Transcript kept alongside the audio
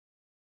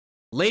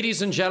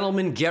Ladies and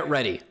gentlemen, get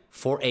ready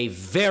for a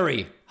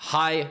very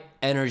high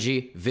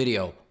energy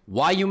video.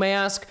 Why, you may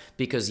ask?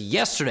 Because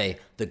yesterday,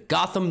 the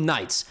Gotham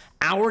Knights,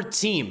 our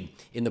team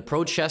in the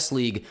Pro Chess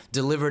League,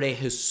 delivered a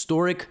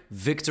historic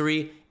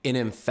victory in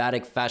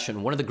emphatic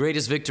fashion. One of the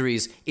greatest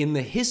victories in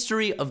the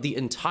history of the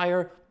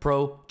entire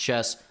Pro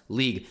Chess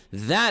League.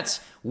 That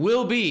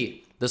will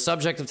be the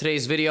subject of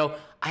today's video.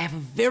 I have a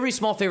very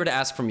small favor to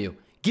ask from you.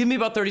 Give me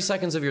about 30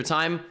 seconds of your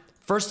time.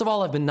 First of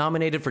all, I've been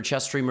nominated for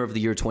Chess Streamer of the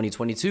Year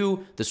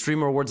 2022, the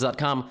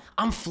StreamerAwards.com.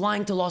 I'm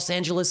flying to Los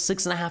Angeles,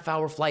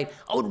 6.5-hour flight.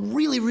 I would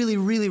really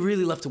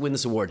love to win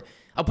this award.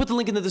 I'll put the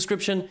link in the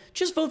description.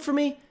 Just vote for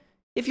me.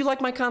 If you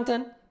like my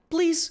content,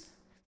 please.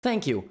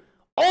 Thank you.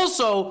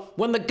 Also,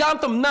 when the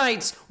Gotham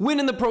Knights win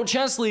in the Pro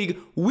Chess League,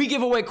 we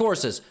give away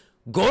courses.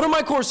 Go to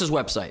my courses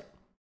website.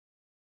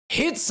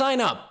 Hit sign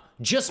up.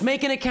 Just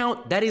make an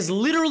account. That is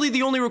literally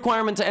the only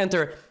requirement to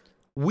enter.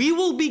 We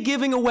will be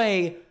giving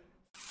away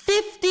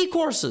 50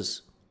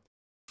 courses.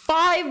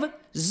 50.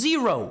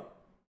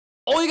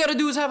 All you got to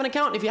do is have an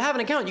account. If you have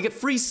an account, you get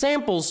free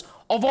samples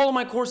of all of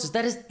my courses.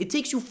 That is, it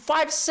takes you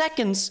 5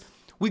 seconds.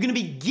 We're going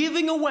to be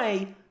giving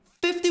away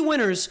 50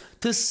 winners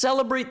to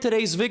celebrate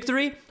today's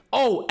victory.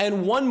 Oh,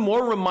 and one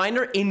more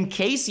reminder, in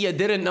case you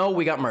didn't know,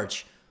 we got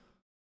merch.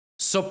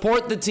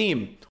 Support the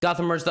team.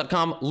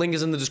 GothamMerch.com. Link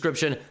is in the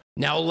description.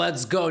 Now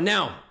let's go.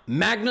 Now,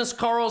 Magnus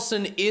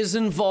Carlsen is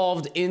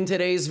involved in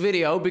today's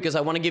video because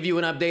I want to give you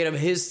an update of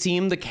his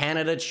team, the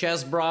Canada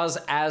Chess Bras,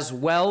 as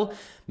well.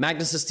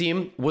 Magnus's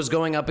team was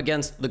going up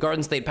against the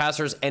Garden State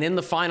Passers, and in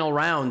the final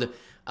round,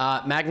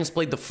 Magnus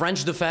played the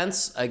French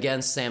defense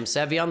against Sam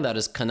Sevian. That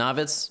is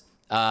Kanavitz.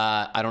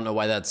 I don't know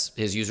why that's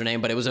his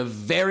username, but it was a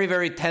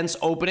very tense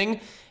opening,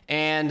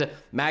 and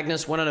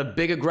Magnus went on a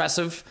big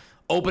aggressive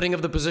opening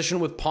of the position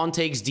with pawn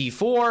takes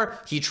d4.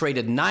 He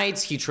traded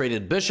knights, he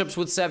traded bishops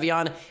with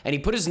Sevian, and he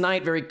put his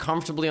knight very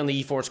comfortably on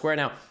the e4 square.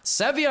 Now,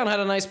 Sevian had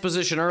a nice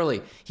position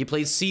early. He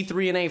played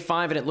c3 and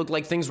a5, and it looked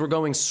like things were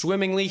going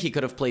swimmingly. He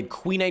could have played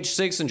queen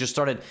h6 and just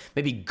started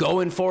maybe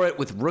going for it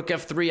with rook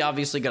f3.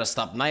 Obviously, got to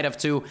stop knight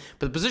f2,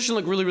 but the position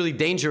looked really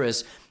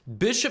dangerous.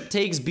 Bishop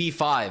takes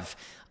b5.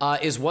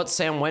 Is what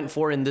Sam went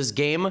for in this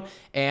game,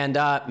 and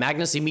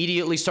Magnus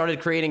immediately started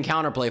creating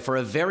counterplay. For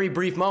a very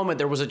brief moment,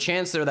 there was a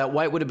chance there that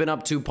White would have been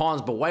up 2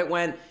 pawns, but White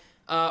went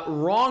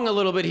wrong a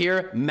little bit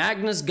here.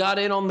 Magnus got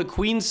in on the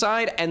queen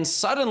side, and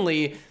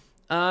suddenly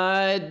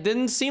it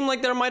didn't seem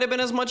like there might have been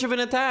as much of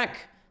an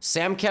attack.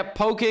 Sam kept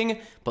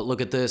poking, but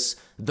look at this.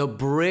 The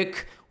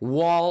brick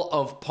wall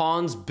of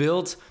pawns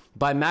built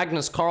by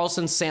Magnus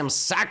Carlsen. Sam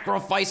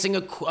sacrificing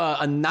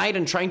a knight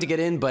and trying to get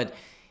in, but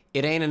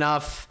it ain't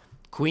enough.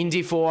 Queen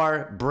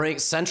d4,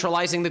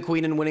 centralizing the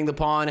queen and winning the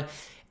pawn.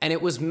 And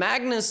it was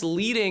Magnus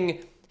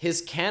leading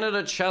his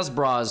Canada Chess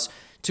Bras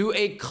to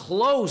a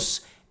close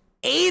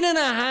 8.5,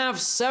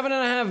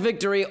 7.5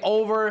 victory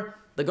over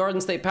the Garden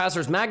State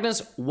Passers.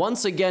 Magnus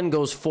once again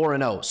goes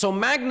 4-0. So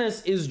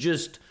Magnus is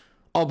just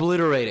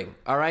obliterating,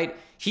 all right?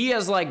 He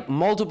has like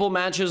multiple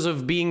matches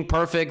of being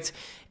perfect.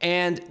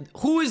 And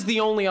who is the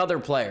only other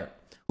player?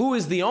 Who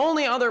is the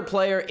only other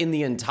player in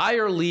the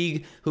entire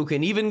league who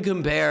can even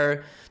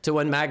compare to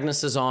when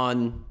Magnus is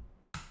on?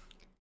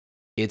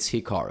 It's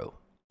Hikaru.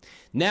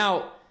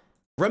 Now,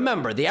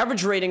 remember, the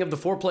average rating of the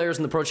 4 players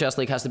in the Pro Chess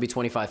League has to be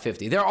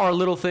 2550. There are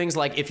little things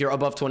like if you're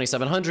above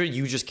 2700,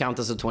 you just count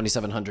as a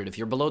 2700. If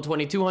you're below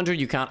 2200,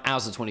 you count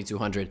as a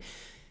 2200.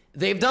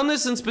 They've done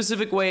this in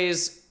specific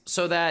ways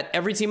so that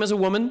every team has a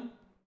woman.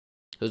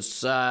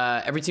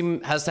 Every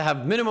team has to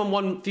have minimum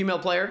 1 female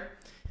player.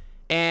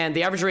 And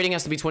the average rating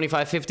has to be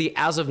 2550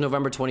 as of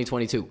November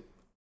 2022.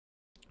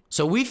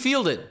 So we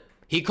fielded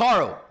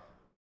Hikaru,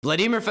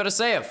 Vladimir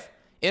Fedoseev,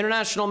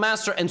 International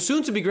Master, and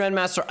soon-to-be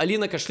Grandmaster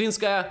Alina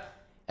Kashlinskaya,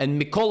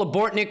 and Mikola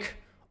Bortnik,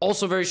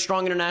 also very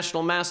strong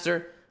International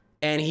Master,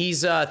 and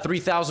he's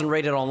 3,000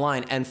 rated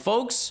online. And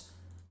folks,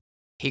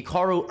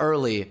 Hikaru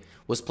early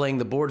was playing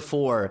the board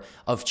 4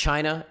 of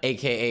China,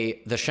 aka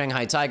the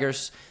Shanghai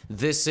Tigers.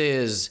 This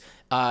is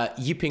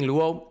Yiping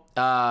Luo,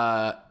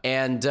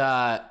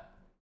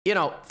 you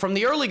know, from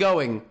the early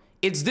going,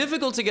 it's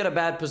difficult to get a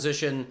bad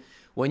position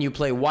when you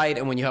play White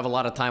and when you have a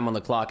lot of time on the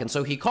clock. And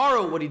so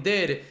Hikaru, what he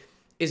did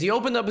is he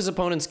opened up his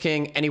opponent's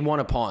king and he won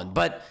a pawn.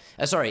 But,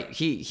 sorry,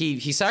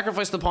 he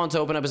sacrificed the pawn to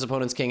open up his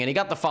opponent's king, and he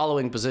got the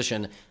following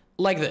position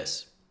like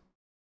this.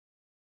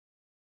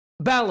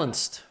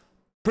 Balanced.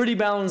 Pretty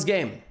balanced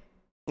game.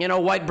 You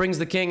know, White brings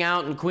the king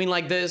out and queen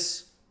like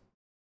this.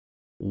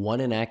 1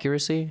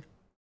 inaccuracy.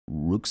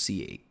 Rook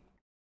c8.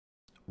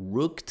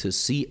 Rook to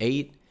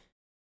c8.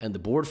 And the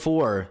board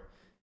 4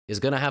 is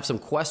going to have some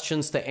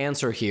questions to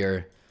answer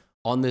here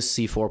on this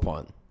c4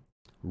 pawn.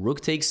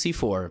 Rook takes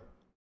c4,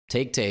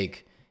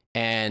 take,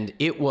 and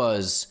it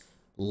was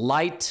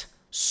light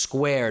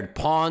squared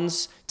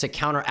pawns to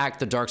counteract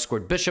the dark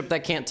squared bishop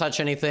that can't touch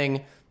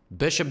anything.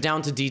 Bishop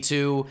down to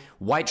d2.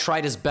 White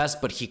tried his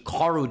best, but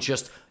Hikaru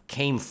just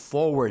came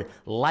forward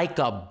like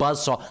a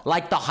buzzsaw,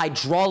 like the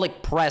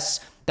hydraulic press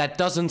that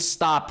doesn't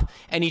stop,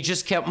 and he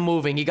just kept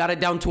moving. He got it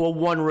down to a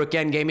 1-rook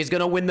endgame. He's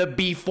going to win the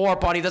b4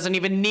 pawn. He doesn't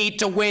even need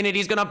to win it.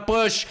 He's going to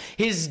push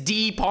his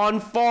d pawn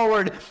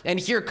forward, and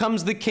here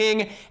comes the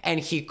king, and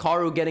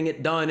Hikaru getting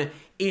it done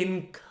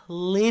in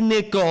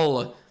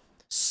clinical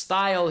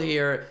style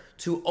here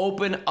to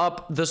open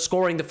up the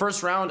scoring. The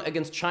first round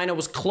against China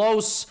was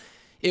close.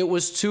 It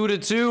was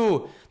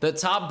 2-2. The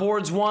top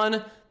boards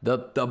won. The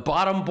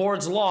bottom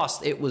boards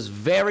lost. It was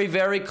very,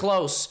 very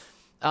close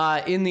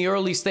in the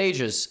early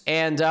stages,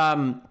 and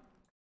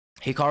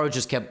Hikaru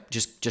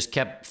just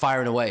kept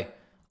firing away.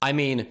 I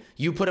mean,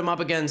 you put him up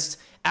against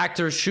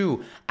Actor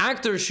Shu.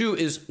 Actor Shu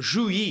is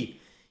Zhu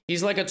Yi.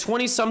 He's like a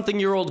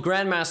 20-something-year-old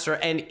grandmaster,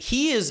 and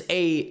he is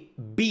a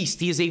beast.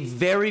 He is a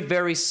very,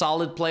 very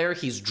solid player.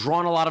 He's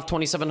drawn a lot of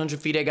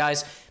 2,700 FIDE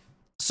guys.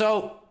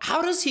 So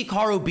how does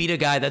Hikaru beat a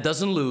guy that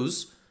doesn't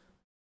lose,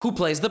 who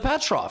plays the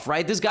Petrov,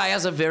 right? This guy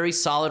has a very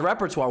solid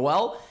repertoire.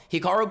 Well,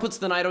 Hikaru puts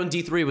the knight on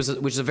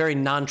d3, which is a very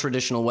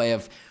non-traditional way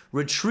of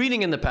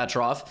retreating in the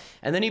Petrov,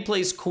 and then he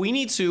plays queen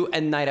e2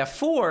 and knight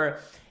f4,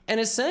 and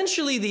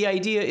essentially the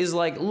idea is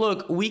like,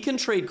 look, we can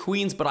trade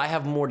queens, but I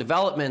have more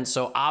development,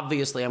 so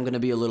obviously I'm going to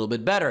be a little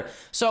bit better.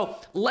 So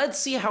let's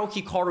see how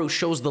Hikaru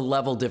shows the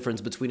level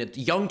difference between a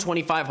young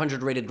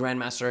 2,500 rated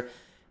grandmaster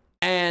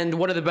and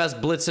one of the best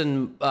blitz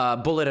and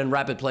bullet and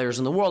rapid players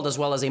in the world, as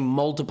well as a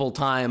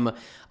multiple-time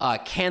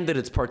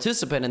candidates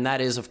participant, and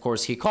that is, of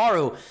course,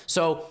 Hikaru.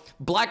 So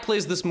black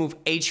plays this move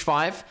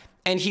h5,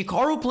 and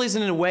Hikaru plays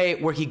it in a way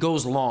where he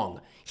goes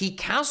long. He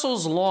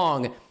castles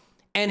long,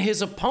 and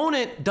his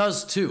opponent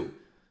does too.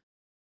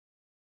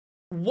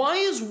 Why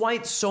is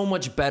white so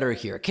much better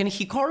here? Can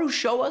Hikaru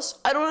show us?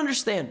 I don't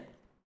understand.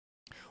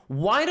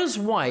 Why does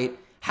white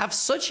have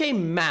such a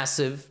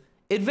massive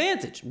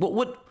advantage?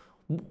 What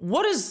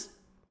is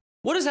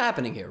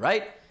happening here,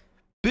 right?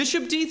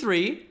 Bishop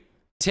d3,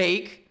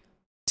 take,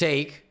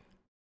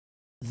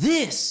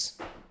 this.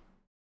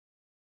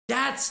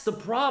 That's the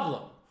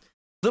problem.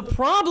 The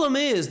problem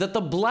is that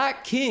the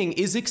black king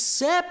is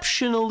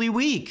exceptionally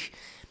weak.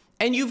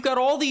 And you've got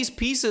all these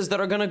pieces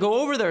that are going to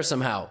go over there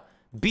somehow.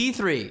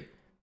 b3,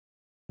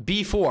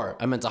 b4.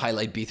 I meant to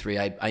highlight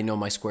b3. I know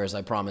my squares,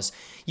 I promise.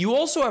 You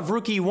also have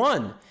rook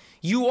e1.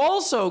 You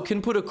also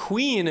can put a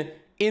queen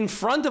in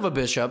front of a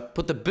bishop,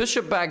 put the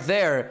bishop back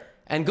there,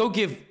 and go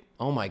give...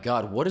 Oh my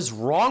god, what is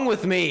wrong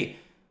with me?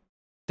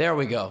 There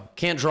we go.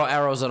 Can't draw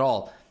arrows at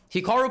all.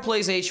 Hikaru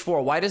plays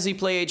h4. Why does he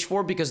play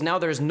h4? Because now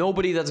there's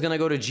nobody that's going to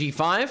go to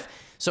g5.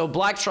 So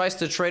black tries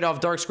to trade off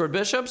dark squared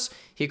bishops.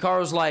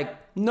 Hikaru's like,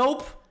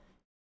 nope.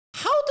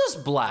 How does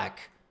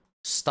black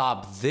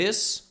stop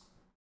this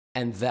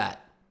and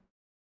that?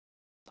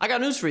 I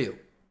got news for you.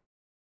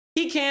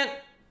 He can't.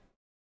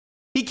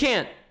 He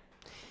can't.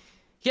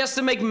 He has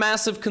to make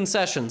massive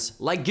concessions,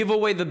 like give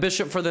away the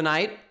bishop for the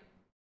knight,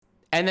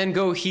 and then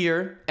go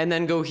here, and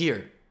then go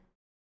here.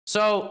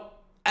 So,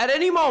 at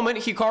any moment,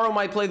 Hikaru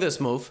might play this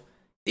move.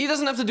 He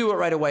doesn't have to do it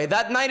right away.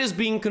 That knight is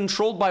being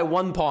controlled by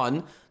one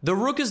pawn. The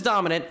rook is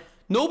dominant.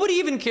 Nobody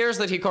even cares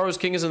that Hikaru's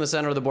king is in the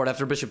center of the board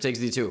after bishop takes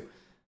d2.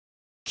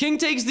 King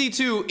takes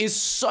d2 is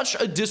such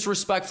a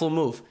disrespectful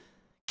move.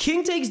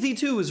 King takes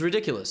d2 is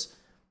ridiculous.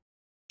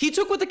 He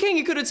took with the king.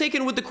 He could have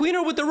taken with the queen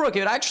or with the rook.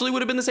 It actually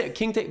would have been the same.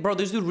 King take, bro,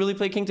 this dude really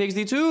played king takes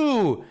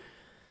d2.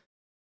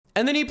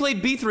 And then he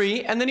played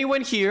b3, and then he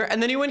went here,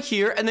 and then he went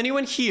here, and then he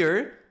went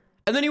here,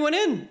 and then he went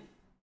in.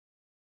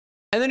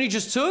 And then he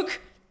just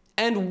took,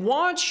 and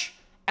watch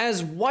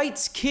as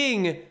white's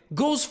king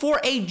goes for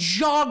a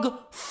jog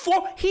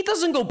for... He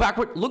doesn't go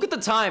backward. Look at the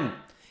time.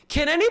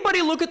 Can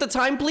anybody look at the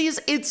time, please?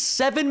 It's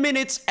 7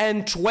 minutes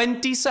and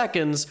 20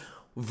 seconds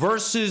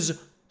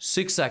versus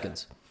 6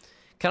 seconds.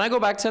 Can I go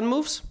back 10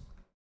 moves?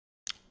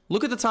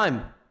 Look at the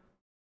time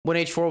when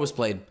h4 was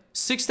played.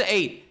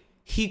 6-8.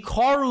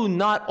 Hikaru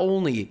not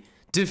only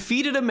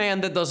defeated a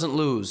man that doesn't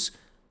lose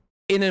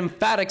in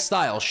emphatic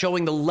style,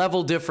 showing the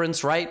level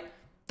difference, right?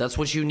 That's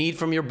what you need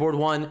from your board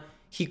one.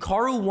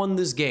 Hikaru won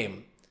this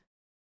game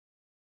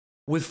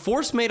with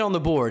force mate on the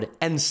board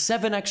and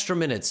 7 extra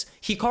minutes.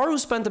 Hikaru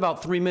spent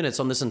about 3 minutes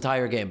on this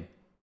entire game,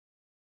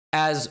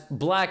 as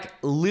black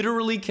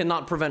literally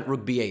cannot prevent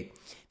rook b8.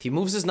 If he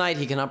moves his knight,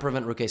 he cannot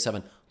prevent rook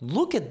a7.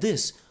 Look at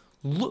this.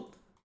 Look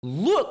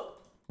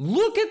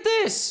at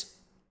this.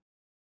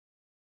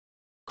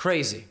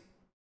 Crazy.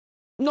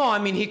 No, I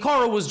mean,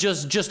 Hikaru was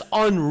just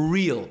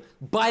unreal.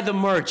 Buy the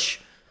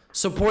merch.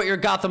 Support your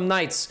Gotham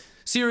Knights.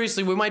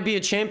 Seriously, we might be a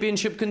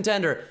championship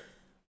contender.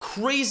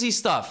 Crazy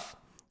stuff.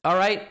 All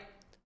right?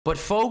 But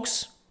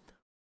folks,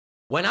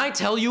 when I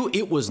tell you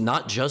it was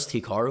not just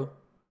Hikaru,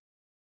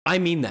 I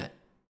mean that.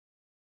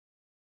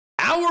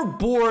 Our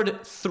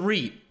board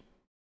 3,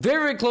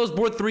 very, very close,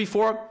 board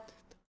 3-4.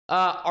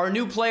 Our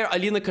new player,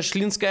 Alina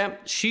Kashlinskaya,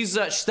 she's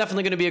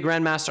definitely going to be a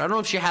grandmaster. I don't know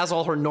if she has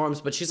all her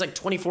norms, but she's like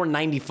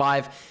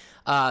 2495.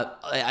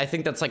 I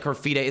think that's like her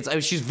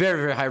FIDE. She's very,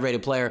 very high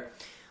rated player.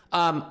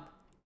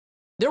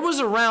 There was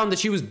a round that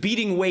she was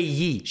beating Wei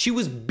Yi. She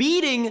was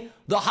beating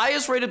the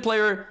highest rated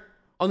player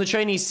on the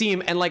Chinese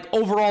team, and like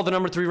overall the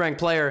number 3 ranked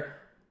player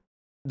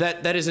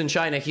that is in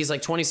China. He's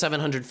like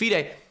 2700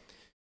 FIDE.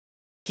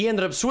 He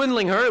ended up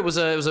swindling her. It was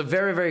a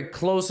very, very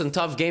close and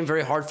tough game,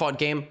 very hard-fought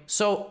game.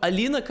 So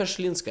Alina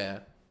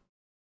Kashlinskaya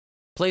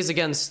plays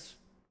against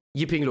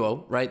Yiping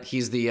Luo, right?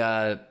 He's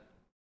the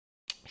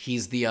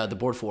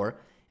board 4,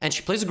 and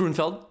she plays a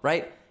Grunfeld,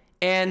 right?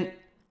 And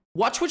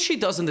watch what she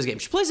does in this game.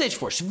 She plays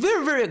h4. She's a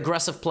very, very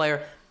aggressive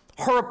player.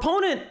 Her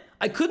opponent,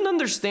 I couldn't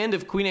understand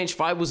if Queen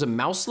h5 was a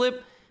mouse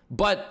slip,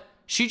 but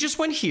she just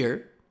went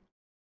here,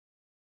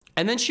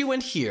 and then she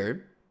went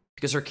here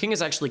because her king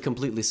is actually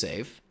completely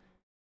safe.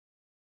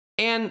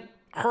 And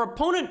her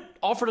opponent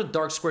offered a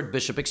dark squared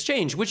bishop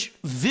exchange, which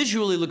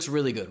visually looks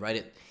really good,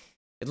 right?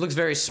 It looks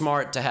very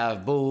smart to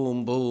have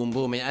boom, boom,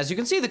 boom. And as you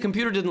can see, the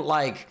computer didn't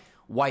like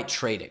white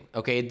trading,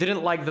 okay? It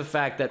didn't like the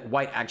fact that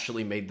white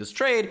actually made this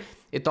trade.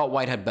 It thought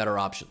white had better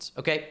options,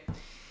 okay?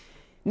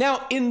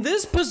 Now, in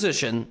this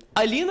position,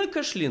 Alina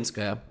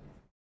Kashlinskaya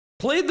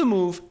played the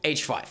move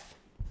h5.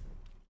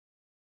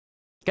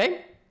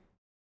 Okay?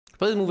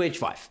 Played the move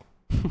h5.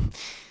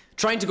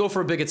 Trying to go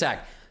for a big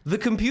attack. The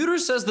computer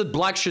says that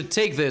black should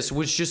take this,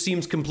 which just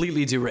seems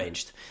completely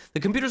deranged. The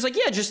computer's like,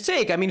 yeah, just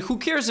take. I mean, who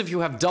cares if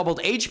you have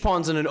doubled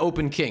h-pawns and an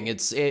open king?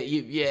 It's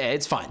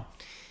fine.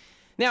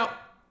 Now,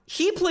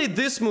 he played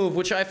this move,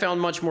 which I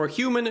found much more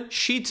human.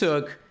 She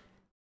took.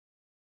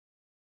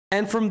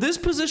 And from this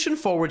position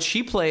forward,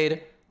 she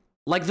played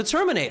like the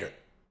Terminator.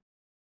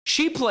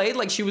 She played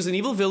like she was an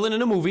evil villain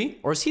in a movie.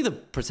 Or is he the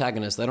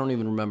protagonist? I don't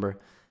even remember.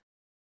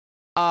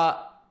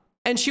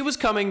 And she was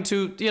coming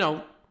to,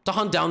 to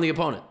hunt down the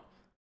opponent.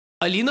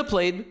 Alina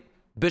played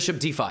bishop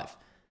d5,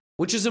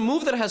 which is a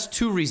move that has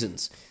two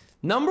reasons.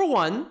 Number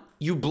one,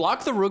 you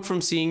block the rook from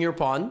seeing your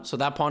pawn, so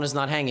that pawn is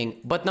not hanging.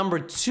 But number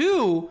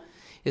two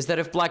is that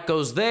if black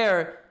goes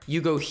there,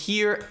 you go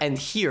here and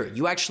here.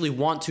 You actually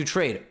want to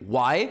trade.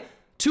 Why?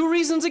 Two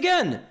reasons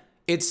again.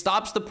 It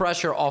stops the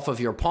pressure off of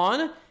your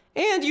pawn,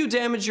 and you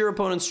damage your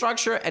opponent's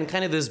structure, and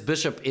kind of this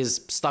bishop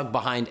is stuck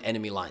behind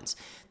enemy lines.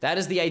 That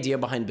is the idea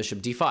behind bishop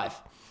d5.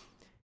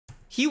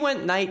 He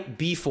went knight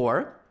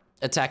b4,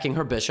 attacking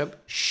her bishop.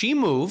 She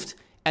moved,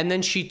 and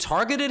then she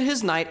targeted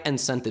his knight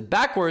and sent it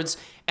backwards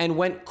and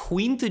went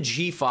queen to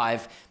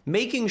g5,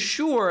 making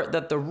sure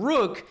that the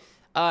rook,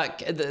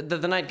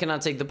 the knight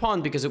cannot take the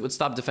pawn because it would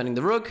stop defending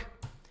the rook.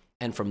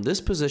 And from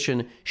this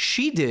position,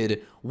 she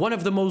did one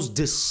of the most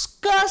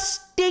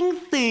disgusting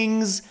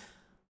things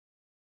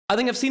I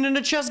think I've seen in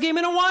a chess game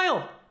in a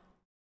while.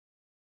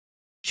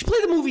 She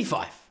played the move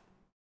e5.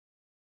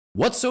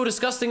 What's so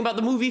disgusting about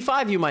the move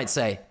e5, you might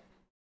say?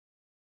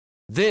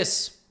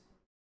 This.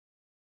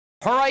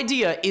 Her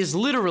idea is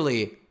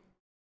literally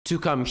to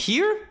come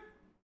here,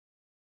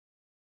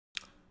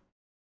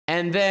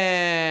 and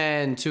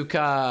then to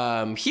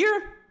come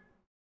here,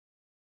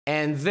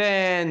 and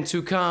then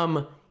to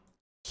come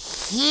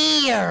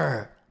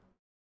here.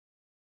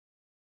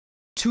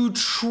 To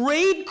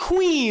trade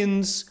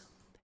queens,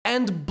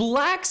 and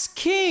black's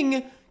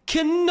king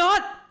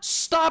cannot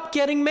stop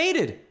getting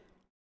mated.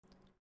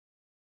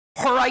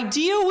 Her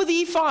idea with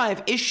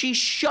e5 is she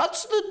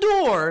shuts the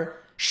door.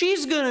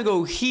 She's gonna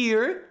go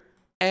here,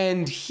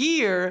 and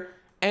here,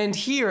 and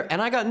here.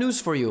 And I got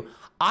news for you.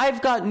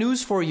 I've got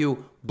news for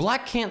you.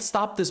 Black can't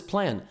stop this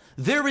plan.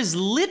 There is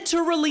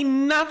literally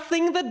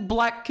nothing that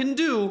black can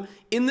do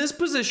in this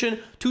position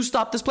to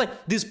stop this plan.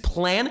 This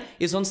plan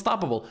is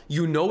unstoppable.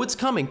 You know it's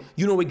coming.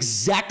 You know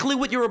exactly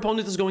what your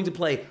opponent is going to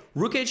play.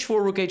 Rook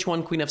h4, rook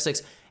h1, queen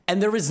f6.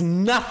 And there is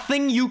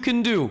nothing you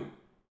can do.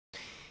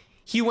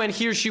 He went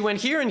here, she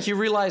went here, and he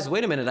realized,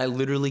 wait a minute, I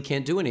literally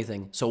can't do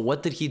anything. So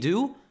what did he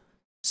do?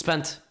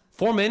 Spent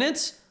 4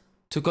 minutes,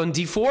 took on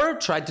d4,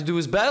 tried to do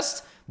his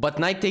best, but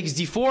knight takes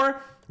d4,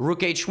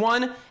 rook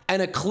h1,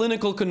 and a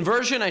clinical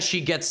conversion as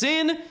she gets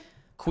in,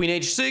 queen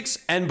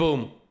h6, and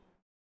boom.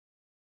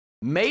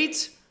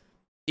 Mate,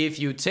 if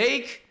you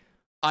take,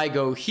 I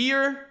go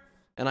here,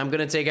 and I'm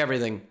gonna take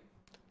everything.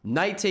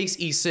 Knight takes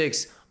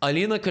e6.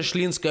 Alina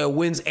Kashlinskaya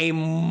wins a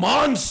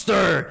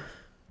monster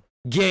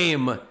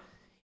game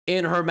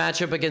in her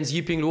matchup against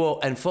Yiping Luo.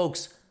 And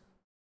folks,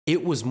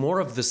 it was more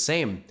of the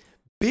same.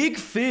 Big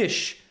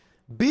Fish.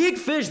 Big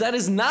Fish. That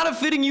is not a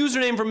fitting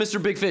username for Mr.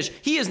 Big Fish.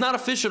 He is not a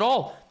fish at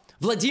all.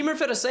 Vladimir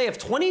Fedoseev,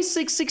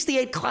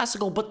 2668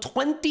 classical, but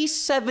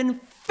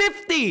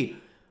 2750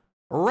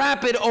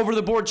 rapid over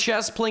the board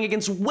chess, playing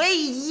against Wei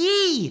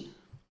Yi.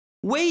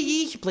 Wei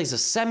Yi, he plays a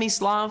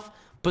semi-Slav.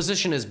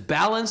 Position is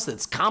balanced.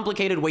 It's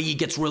complicated. Wei Yi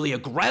gets really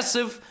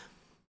aggressive.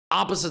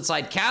 Opposite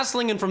side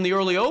castling, and from the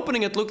early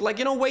opening, it looked like,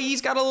 Wei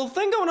Yi's got a little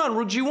thing going on.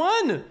 Rook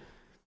g1.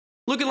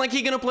 Looking like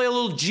he's going to play a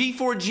little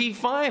g4,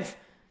 g5.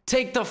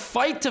 Take the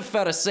fight to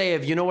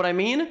Fedoseev, you know what I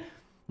mean?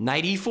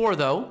 Knight e4,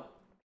 though.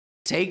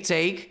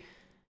 Take.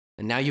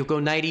 And now you go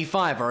knight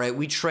e5. All right,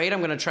 we trade. I'm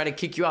going to try to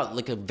kick you out.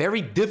 Like a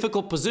very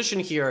difficult position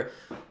here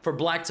for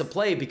black to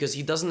play because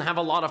he doesn't have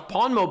a lot of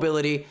pawn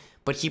mobility,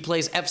 but he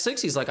plays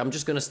f6. He's like, I'm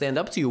just going to stand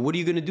up to you. What are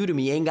you going to do to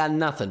me? You ain't got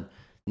nothing.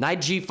 Knight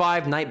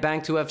g5, knight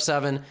back to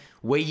f7.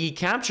 Wei Yi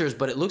captures,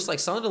 but it looks like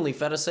suddenly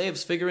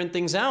Fedoseev's figuring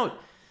things out.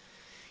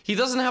 He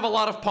doesn't have a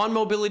lot of pawn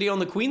mobility on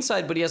the queen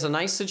side, but he has a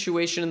nice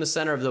situation in the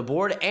center of the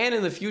board, and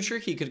in the future,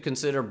 he could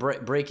consider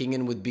breaking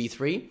in with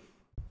b3.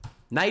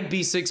 Knight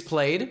b6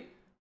 played,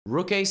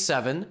 rook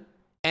a7,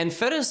 and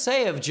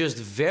Fedoseev just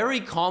very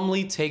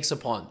calmly takes a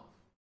pawn.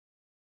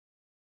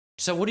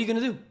 So what are you going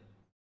to do?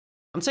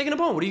 I'm taking a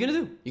pawn. What are you going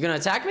to do? You're going to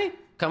attack me?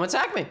 Come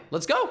attack me.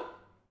 Let's go.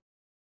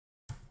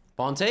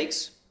 Pawn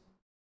takes.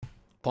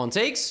 Pawn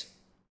takes.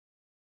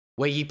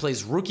 Wei Yi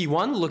plays rook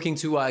e1, looking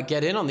to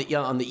get in on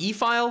the e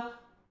file.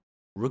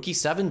 Rook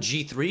e7,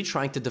 g3,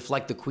 trying to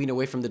deflect the queen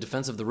away from the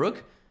defense of the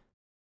rook.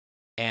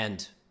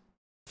 And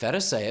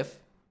Fedoseev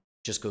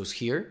just goes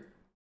here.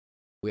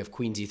 We have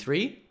queen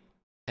d3,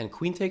 and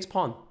queen takes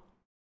pawn.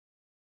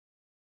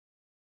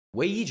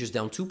 Wei Yi just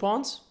down 2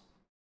 pawns.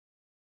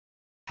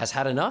 Has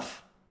had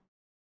enough.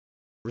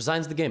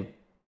 Resigns the game.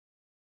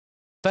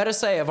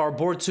 Fedoseev, our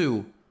board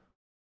 2,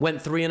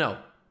 went 3-0.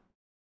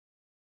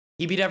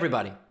 He beat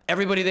everybody.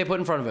 Everybody they put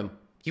in front of him.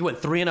 He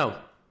went 3-0.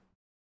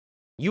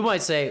 You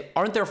might say,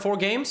 aren't there 4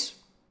 games?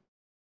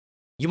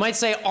 You might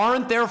say,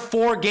 aren't there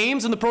 4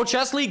 games in the Pro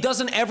Chess League?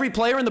 Doesn't every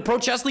player in the Pro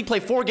Chess League play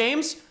 4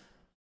 games?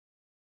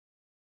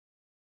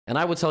 And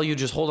I would tell you,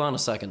 just hold on a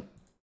second.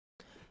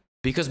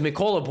 Because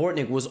Mikola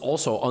Bortnik was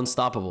also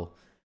unstoppable.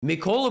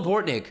 Mikola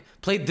Bortnik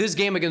played this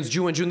game against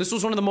Ju and Jun. This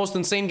was one of the most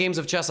insane games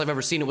of chess I've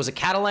ever seen. It was a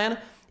Catalan.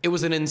 It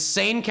was an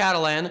insane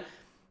Catalan.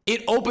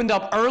 It opened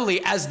up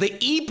early as the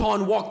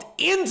e-pawn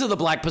walked into the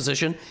black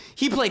position.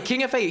 He played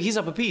king f8. He's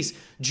up a piece.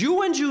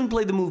 Ju and Jun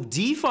played the move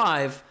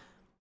d5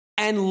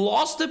 and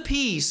lost a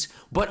piece,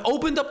 but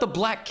opened up the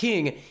black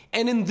king.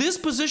 And in this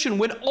position,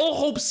 when all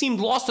hope seemed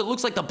lost, it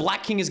looks like the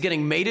black king is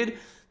getting mated.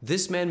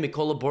 This man,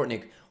 Mikola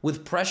Bortnik,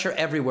 with pressure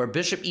everywhere,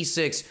 bishop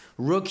e6,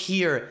 rook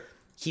here,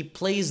 he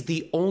plays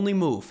the only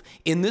move.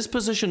 In this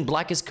position,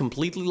 black is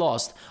completely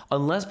lost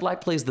unless black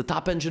plays the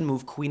top engine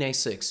move, queen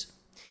a6.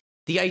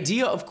 The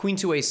idea of queen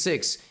to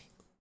a6,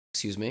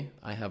 excuse me,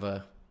 I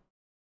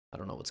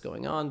don't know what's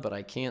going on, but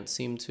I can't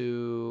seem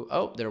to,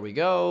 oh, there we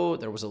go.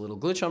 There was a little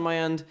glitch on my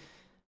end.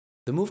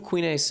 The move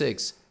queen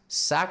a6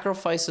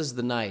 sacrifices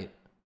the knight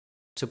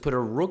to put a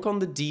rook on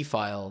the d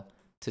file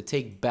to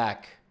take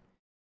back.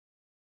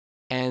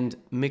 And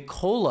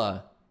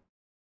Mikola,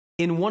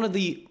 in one of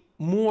the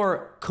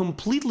more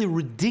completely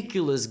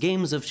ridiculous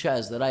games of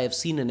chess that I have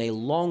seen in a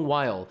long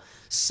while,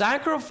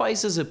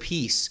 sacrifices a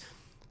piece.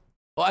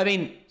 Well, I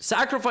mean,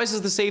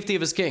 sacrifices the safety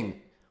of his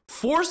king,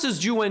 forces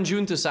Ju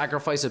Wenjun to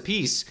sacrifice a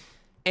piece,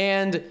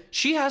 and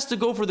she has to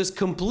go for this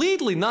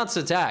completely nuts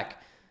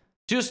attack.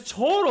 Just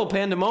total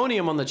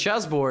pandemonium on the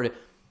chessboard,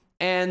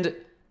 and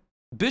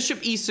bishop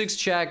e6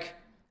 check,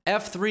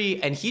 f3,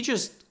 and he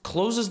just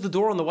closes the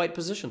door on the white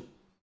position.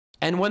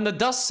 And when the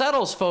dust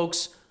settles,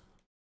 folks,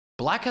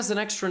 black has an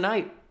extra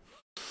knight.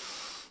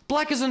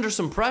 Black is under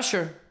some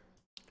pressure.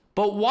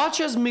 But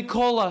watch as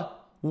Mikola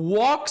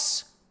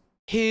walks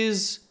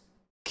his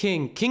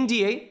king. King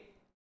d8.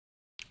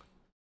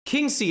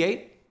 King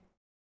c8.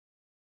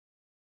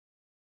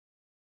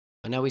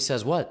 And now he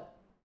says what?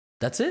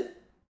 That's it?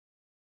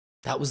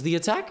 That was the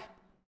attack?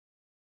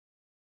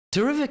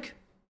 Terrific.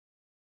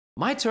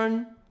 My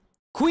turn.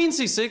 Queen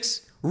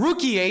c6. Rook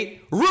e8,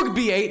 rook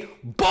b8,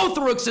 both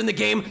rooks in the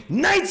game,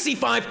 knight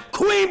c5,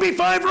 queen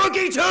b5, rook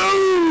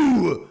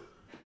e2!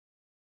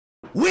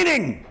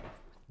 Winning!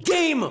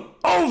 Game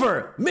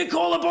over!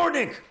 Mikola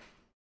Bortnik!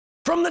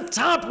 From the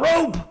top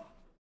rope!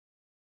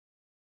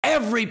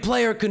 Every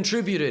player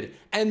contributed,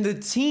 and the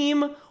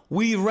team,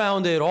 we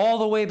rounded all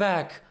the way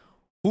back.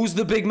 Who's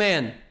the big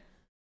man?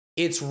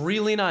 It's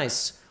really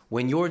nice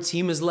when your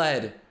team is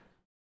led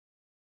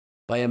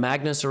by a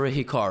Magnus or a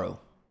Hikaru.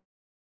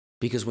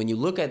 Because when you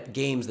look at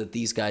games that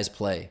these guys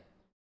play,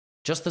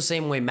 just the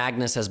same way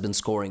Magnus has been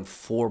scoring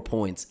 4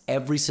 points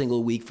every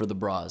single week for the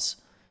Bras,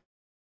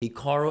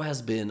 Hikaru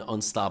has been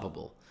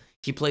unstoppable.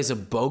 He plays a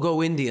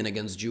Bogo Indian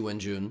against Ju and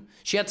Jun.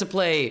 She had to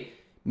play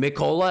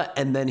Mikola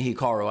and then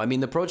Hikaru. I mean,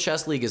 the Pro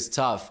Chess League is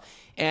tough.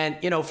 And,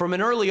 you know, from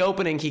an early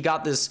opening, he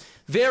got this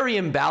very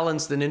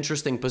imbalanced and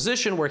interesting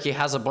position where he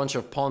has a bunch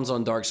of pawns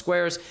on dark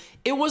squares.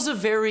 It was a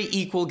very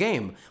equal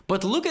game.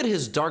 But look at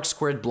his dark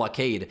squared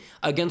blockade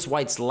against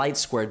white's light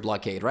squared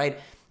blockade, right?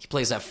 He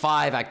plays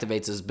f5,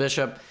 activates his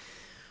bishop.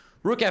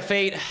 Rook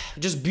f8,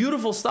 just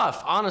beautiful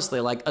stuff, honestly,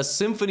 like a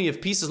symphony of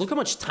pieces. Look how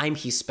much time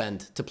he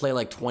spent to play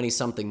like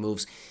 20-something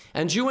moves.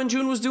 And Ju and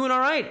Jun was doing all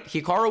right.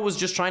 Hikaru was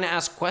just trying to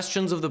ask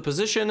questions of the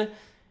position.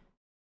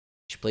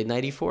 She played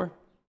knight e4.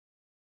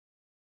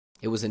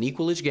 It was an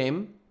equalish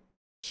game.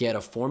 He had a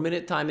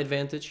 4-minute time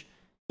advantage.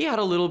 He had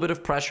a little bit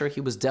of pressure. He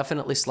was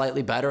definitely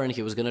slightly better, and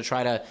he was going to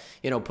try to,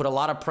 you know, put a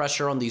lot of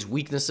pressure on these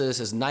weaknesses.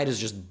 His knight is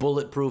just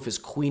bulletproof. His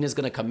queen is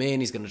going to come in.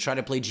 He's going to try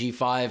to play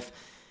g5.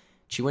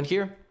 She went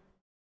here.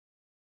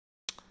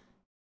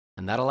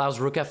 And that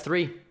allows rook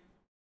f3.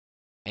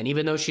 And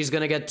even though she's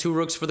going to get 2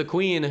 rooks for the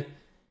queen,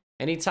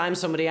 anytime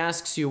somebody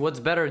asks you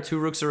what's better, 2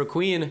 rooks or a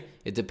queen,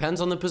 it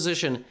depends on the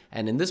position.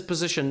 And in this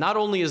position, not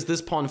only is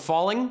this pawn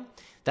falling,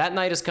 that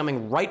knight is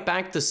coming right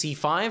back to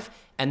c5,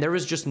 and there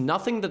is just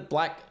nothing that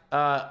black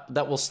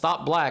that will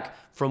stop black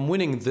from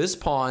winning this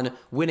pawn,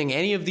 winning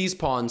any of these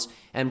pawns,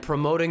 and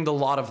promoting the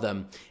lot of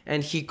them.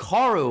 And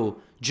Hikaru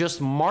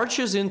just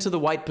marches into the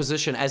white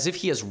position as if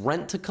he has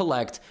rent to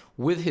collect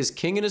with his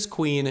king and his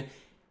queen.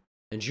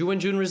 And Zhu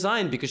Wenjun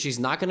resigned because she's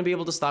not going to be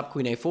able to stop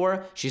queen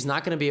a4. She's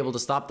not going to be able to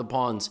stop the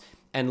pawns.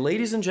 And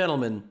ladies and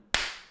gentlemen,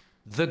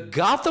 the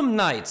Gotham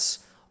Knights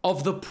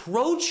of the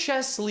Pro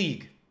Chess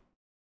League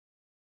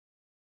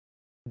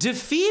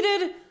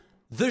defeated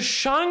the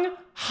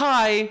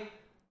Shanghai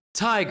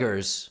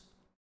Tigers.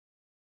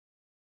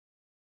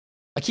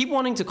 I keep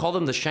wanting to call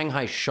them the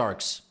Shanghai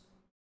Sharks.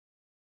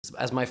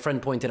 As my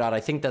friend pointed out, I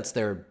think that's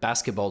their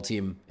basketball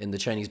team in the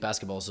Chinese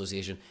Basketball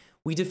Association.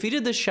 We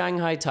defeated the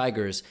Shanghai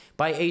Tigers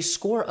by a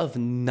score of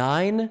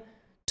 9-3.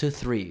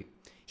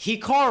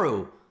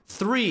 Hikaru,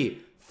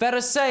 3.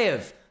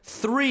 Fedosseev,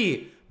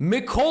 3.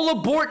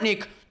 Mikola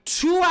Bortnik,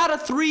 2 out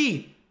of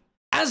 3.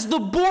 As the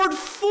board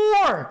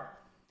 4.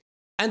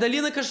 And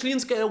Alina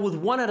Kashlinskaya with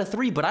 1 out of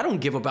 3, but I don't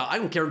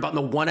care about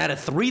no 1 out of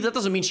 3. That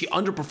doesn't mean she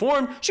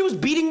underperformed. She was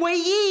beating Wei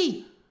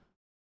Yi.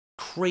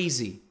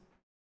 Crazy.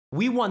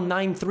 We won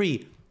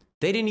 9-3.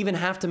 They didn't even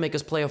have to make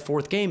us play a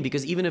 4th game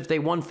because even if they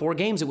won 4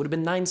 games, it would have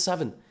been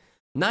 9-7.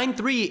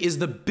 9-3 is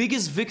the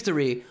biggest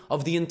victory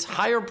of the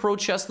entire Pro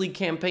Chess League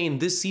campaign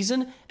this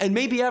season and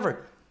maybe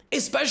ever,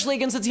 especially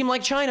against a team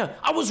like China.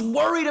 I was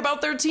worried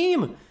about their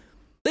team.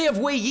 They have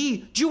Wei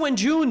Yi, Zhu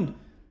Wenjun.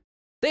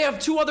 They have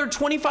 2 other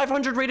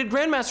 2,500 rated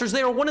grandmasters.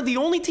 They are one of the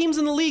only teams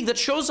in the league that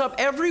shows up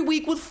every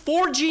week with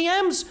 4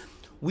 GMs.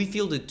 We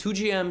fielded 2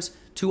 GMs,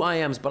 2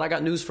 IMs, but I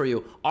got news for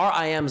you. Our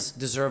IMs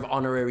deserve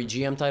honorary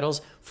GM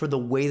titles for the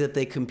way that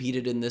they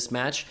competed in this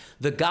match.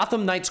 The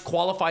Gotham Knights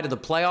qualify to the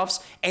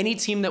playoffs. Any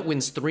team that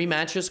wins 3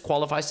 matches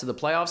qualifies to the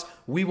playoffs.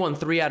 We won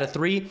 3 out of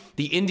 3.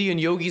 The Indian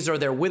Yogis are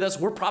there with us.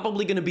 We're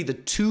probably going to be the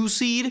 2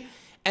 seed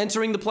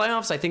entering the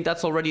playoffs. I think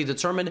that's already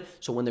determined.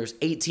 So when there's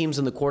 8 teams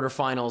in the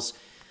quarterfinals,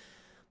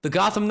 the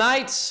Gotham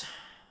Knights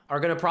are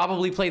going to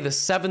probably play the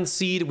 7th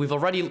seed. We've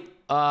already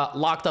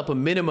locked up a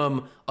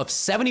minimum of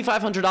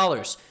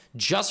 $7,500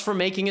 just for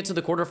making it to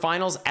the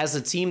quarterfinals as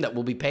a team that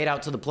will be paid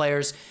out to the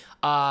players.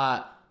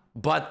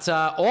 But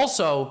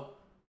also,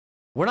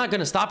 we're not going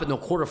to stop at no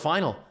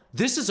quarterfinal.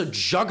 This is a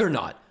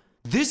juggernaut.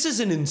 This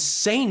is an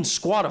insane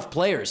squad of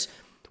players.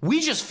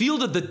 We just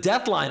fielded the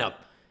death lineup,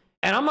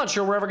 and I'm not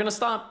sure we're ever going to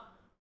stop.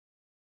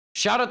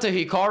 Shout out to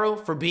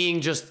Hikaru for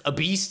being just a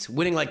beast,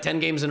 winning like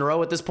 10 games in a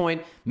row at this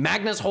point.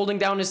 Magnus holding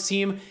down his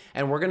team,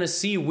 and we're going to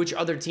see which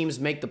other teams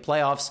make the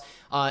playoffs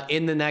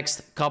in the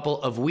next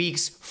couple of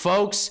weeks.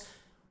 Folks,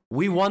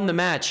 we won the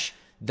match.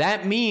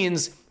 That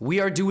means we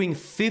are doing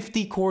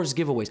 50 cores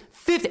giveaways.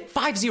 50.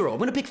 I'm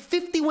going to pick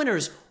 50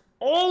 winners.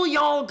 All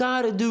y'all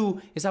got to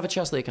do is have a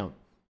Chessly account.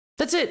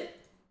 That's it.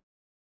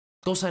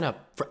 Go sign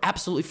up for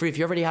absolutely free. If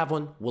you already have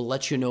one, we'll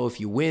let you know if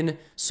you win.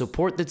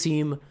 Support the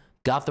team.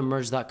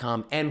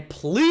 GothamMerge.com. And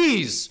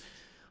please,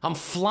 I'm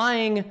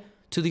flying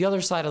to the other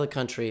side of the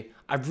country.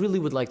 I really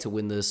would like to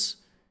win this.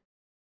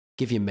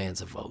 Give your mans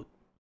a vote.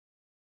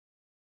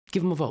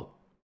 Give him a vote.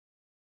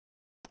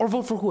 Or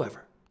vote for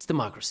whoever. It's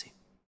democracy.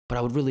 But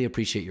I would really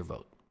appreciate your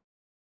vote.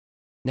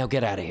 Now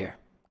get out of here.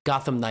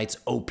 Gotham Knights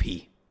OP.